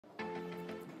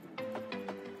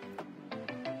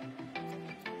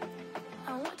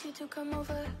I want you to come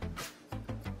over.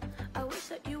 I wish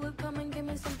that you would come and give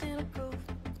me something to prove.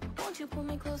 Won't you pull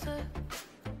me closer?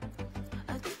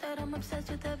 I think that I'm obsessed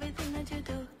with everything that you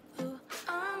do.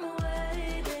 I'm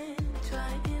waiting,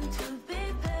 trying to be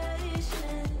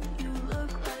patient. You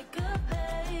look like a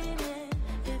painting.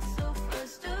 It's so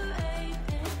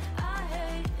frustrating. I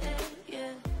hate it,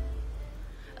 yeah.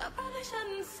 I probably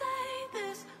shouldn't say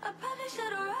this. I probably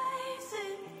should erase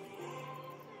it.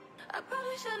 I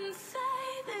probably shouldn't say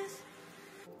this.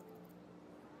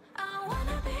 I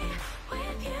wanna be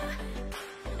with you.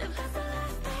 If that's the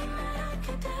last thing that I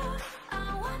could do. I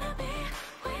wanna be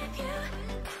with you.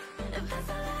 If that's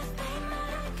the last thing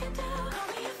that I could do. Call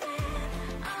me a fan,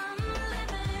 I'm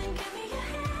living. Give me your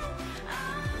hand,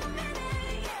 I'm in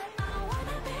it, yeah. I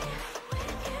wanna be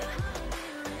with you.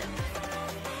 If that's the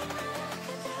last thing that I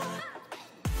could do.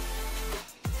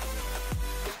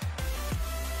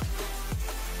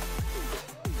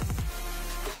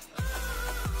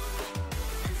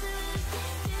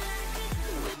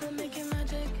 We've been making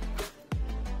magic,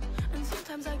 and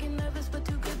sometimes I get nervous but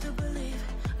too good to believe.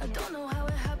 I don't know how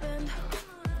it happened,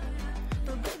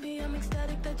 but baby I'm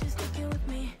ecstatic that you're sticking with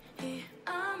me.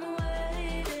 I'm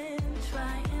waiting,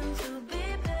 trying to be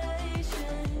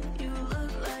patient. You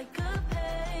look like a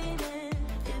painting.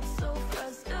 It's so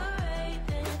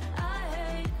frustrating. I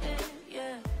hate it,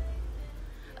 yeah.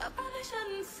 I probably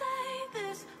shouldn't say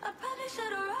this. I probably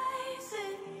should erase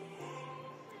it.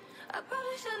 I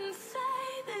probably shouldn't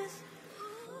say this.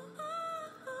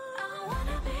 I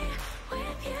wanna be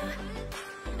with you.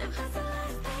 If that's the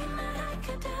last thing that I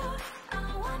could do. I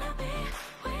wanna be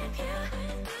with you.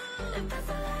 If that's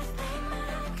the last thing that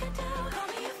I could do. Call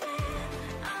me a fan,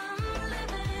 I'm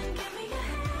living. Give me your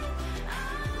hand,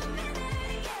 I'm in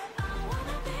it, yeah. I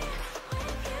wanna be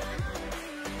with you.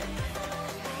 If that's the last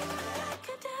thing that I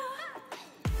could do.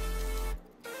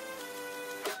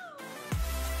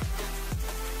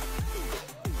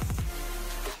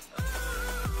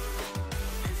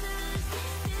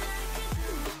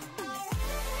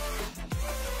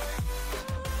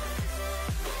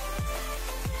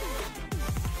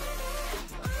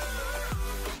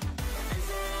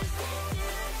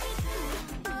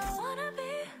 I wanna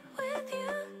be with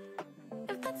you.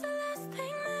 If that's the last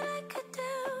thing that I could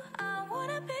do. I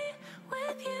wanna be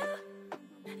with you.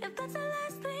 If that's the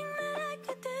last thing that I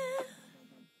could do.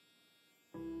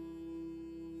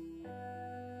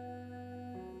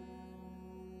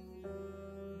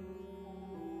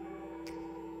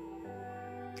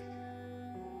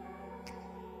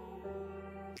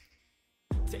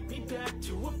 Take me back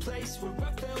to a place where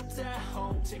I felt at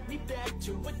home. Take me back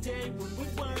to a day when we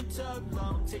weren't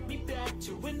alone. Take me back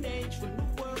to an age when the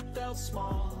world felt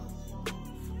small.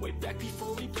 Way back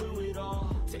before we blew it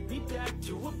all. Take me back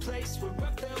to a place where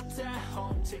I felt at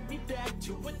home. Take me back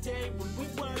to a day when we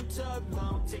weren't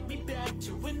alone. Take me back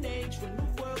to an age when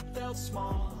the world felt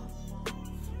small.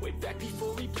 Way back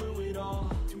before we blew it all.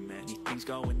 Too many things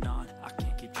going on, I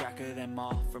can't keep track of them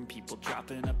all. From people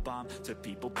dropping a bomb to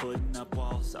people putting up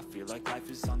walls. I feel like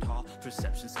life is on hold,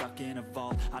 perception stuck in a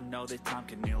vault. I know that time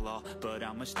can heal all, but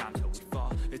how much time till we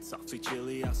fall? It's awfully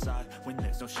chilly outside, when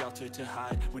there's no shelter to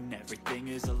hide. When everything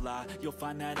is a lie, you'll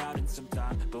find that out in some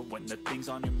time. But when the things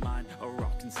on your mind are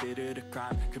all considered a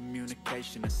crime,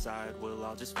 communication aside, we'll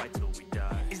all just fight till we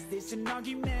die. Is this an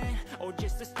argument, or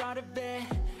just the start of it?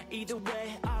 Either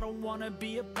way, I don't wanna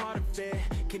be a part of it.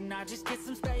 Can I just get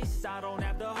some space? I don't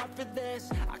have the heart for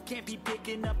this. I can't be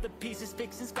picking up the pieces,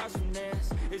 fixing scars from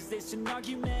this. Is this an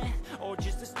argument, or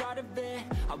just the start of it?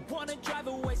 I wanna drive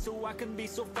away so I can be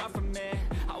so far from it.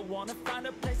 I wanna find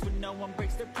a place where no one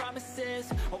breaks their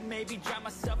promises. Or maybe drown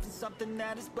myself in something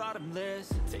that is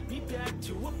bottomless. Take me back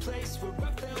to a place where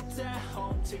I felt at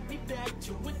home. Take me back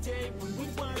to a day when we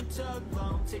weren't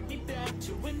alone. Take me back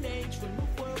to an age when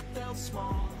the world felt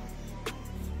small.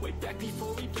 Way back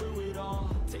before we blew it all.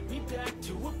 Take me back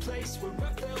to a place where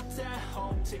I felt at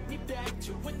home. Take me back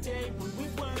to a day when we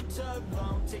weren't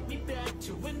alone. Take me back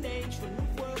to an age when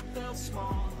the world felt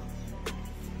small.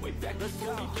 Way back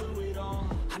before we blew it all.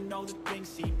 I know that things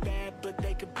seem bad, but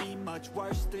they could be much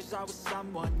worse. There's always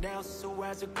someone else who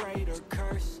has a greater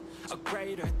curse, a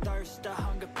greater thirst, a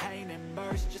hunger, pain, and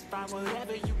mercy. Just find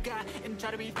whatever you got and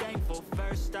try to be thankful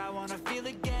first. I wanna feel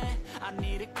again, I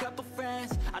need a couple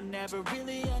friends. I never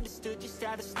really understood just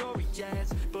how the story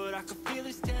ends, but I could feel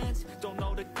it's tense, don't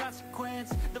know the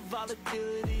consequence. The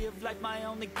volatility of life, my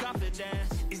only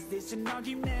confidence. Is this an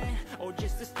argument, or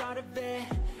just the start of it?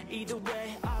 Either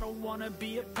way, I don't wanna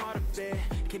be a part of it.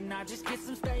 Can I just get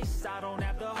some space? I don't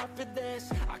have the heart for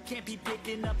this. I can't be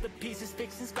picking up the pieces,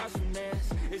 fixing scars from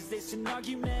this. Is this this an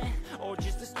argument, or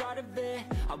just the start of it?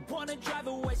 I wanna drive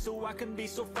away so I can be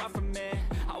so far from it.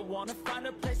 I wanna find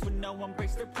a place where no one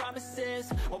breaks their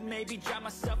promises, or maybe drown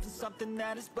myself in something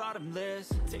that is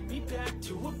bottomless. Take me back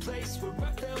to a place where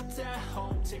I felt at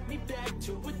home. Take me back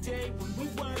to a day when we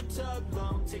weren't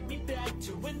alone. Take me back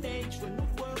to an age when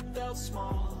the world felt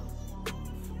small,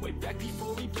 way back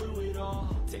before we blew it all.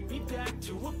 Take me back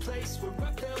to a place where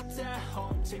I felt at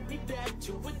home. Take me back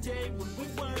to a day when we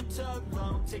weren't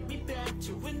alone. Take me back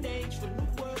to an age when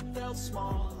the world felt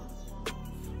small,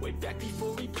 way back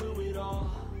before we blew it all.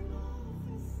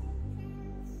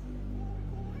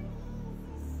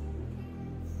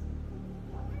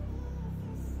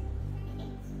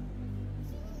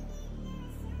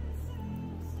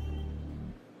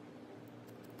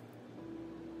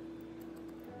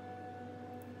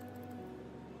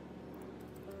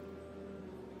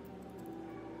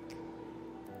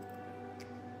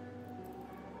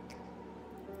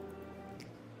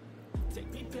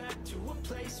 Take me back to a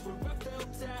place where I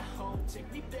felt at home.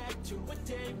 Take me back to a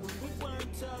day when we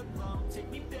weren't alone. Take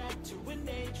me back to an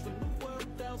age when the world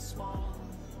felt small,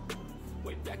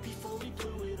 way back before we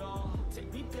blew it all.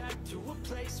 Take me back to a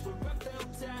place where I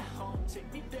felt at home.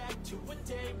 Take me back to a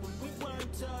day when we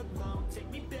weren't alone. Take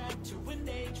me back to an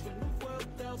age when the world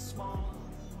felt small,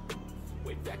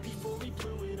 way back before we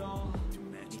blew it all. Too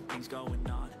many things going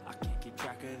on, I can't keep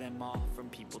track of them all. From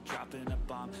people dropping a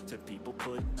bomb to people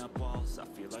putting up walls, I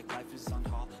feel like life is on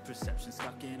hold, perception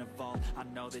stuck in a vault. I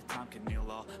know that time can heal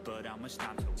all, but how much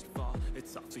time till we fall?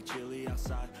 It's awfully chilly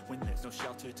outside when there's no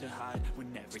shelter to hide.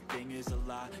 When everything is a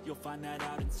lie, you'll find that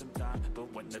out in some time.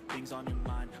 But when the things on your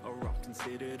mind are all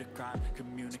considered a crime,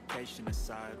 communication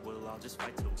aside, we'll all just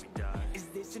fight till we die. Is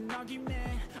this an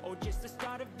argument, or just the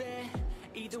start of it?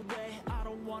 Either way, I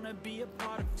don't wanna be a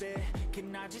part of it.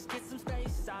 Can I just get some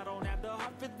space? I don't have the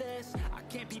heart for this. I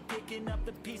can't be picking up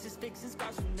the pieces, fixing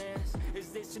scars from this. Is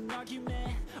this an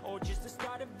argument, or just the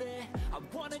start of it? I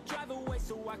wanna drive away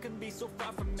so I can be so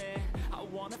far from it. I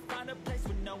wanna find a place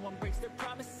where no one breaks their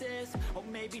promises, or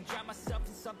maybe drown myself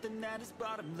in something that is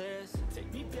bottomless.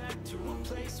 Take me back to a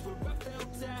place where I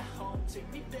felt at home.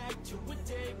 Take me back to a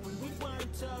day when we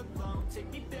weren't alone. Take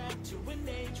me back to an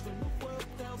age when the world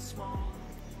felt small,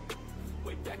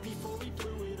 way back before we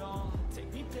blew it all.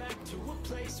 Take me back to a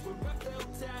place where I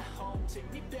felt at home.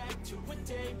 Take me back to a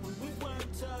day when we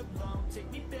weren't alone. Take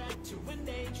me back to an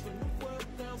age when the world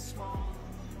felt small,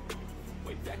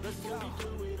 way back before we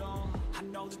blew it all. I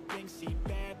know that things seem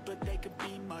bad, but they could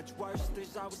be much worse.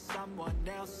 There's always someone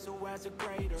else who has a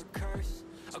greater curse,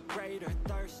 a greater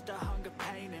thirst, a hunger,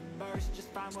 pain, and mercy. Just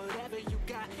find whatever you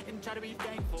got and try to be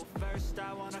thankful first.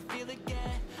 I wanna feel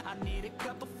again, I need a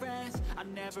couple friends. I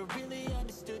never really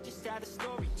understood just how the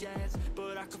story ends,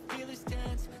 but I could feel it's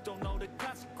tense, don't know the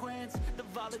consequence. The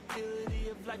volatility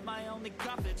of life, my only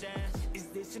confidence. Is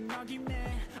this an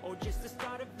argument, or just the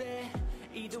start of it?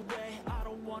 Either way, I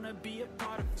don't wanna be a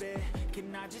part of it.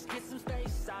 Can I just get some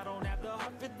space? I don't have the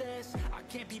heart for this. I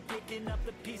can't be picking up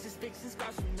the pieces, fixing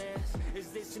scars from this. Is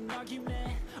this an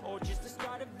argument, or just the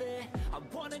start of it? I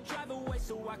wanna drive away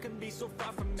so I can be so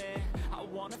far from it. I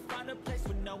wanna find a place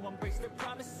where no one breaks their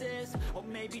promises, or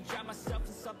maybe drown myself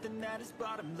in something that is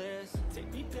bottomless. Take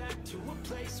me back to a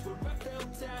place where I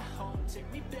felt at home.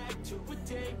 Take me back to a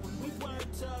day when we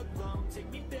weren't alone. Take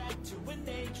me back to an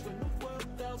age when the world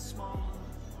felt small,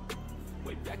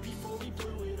 way back before we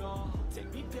blew it all.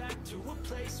 Take me back to a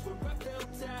place where I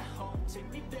felt at home.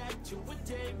 Take me back to a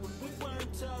day when we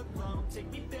weren't alone. Take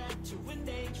me back to an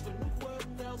age when the world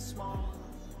felt small,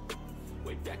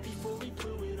 way back before we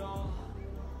blew it all.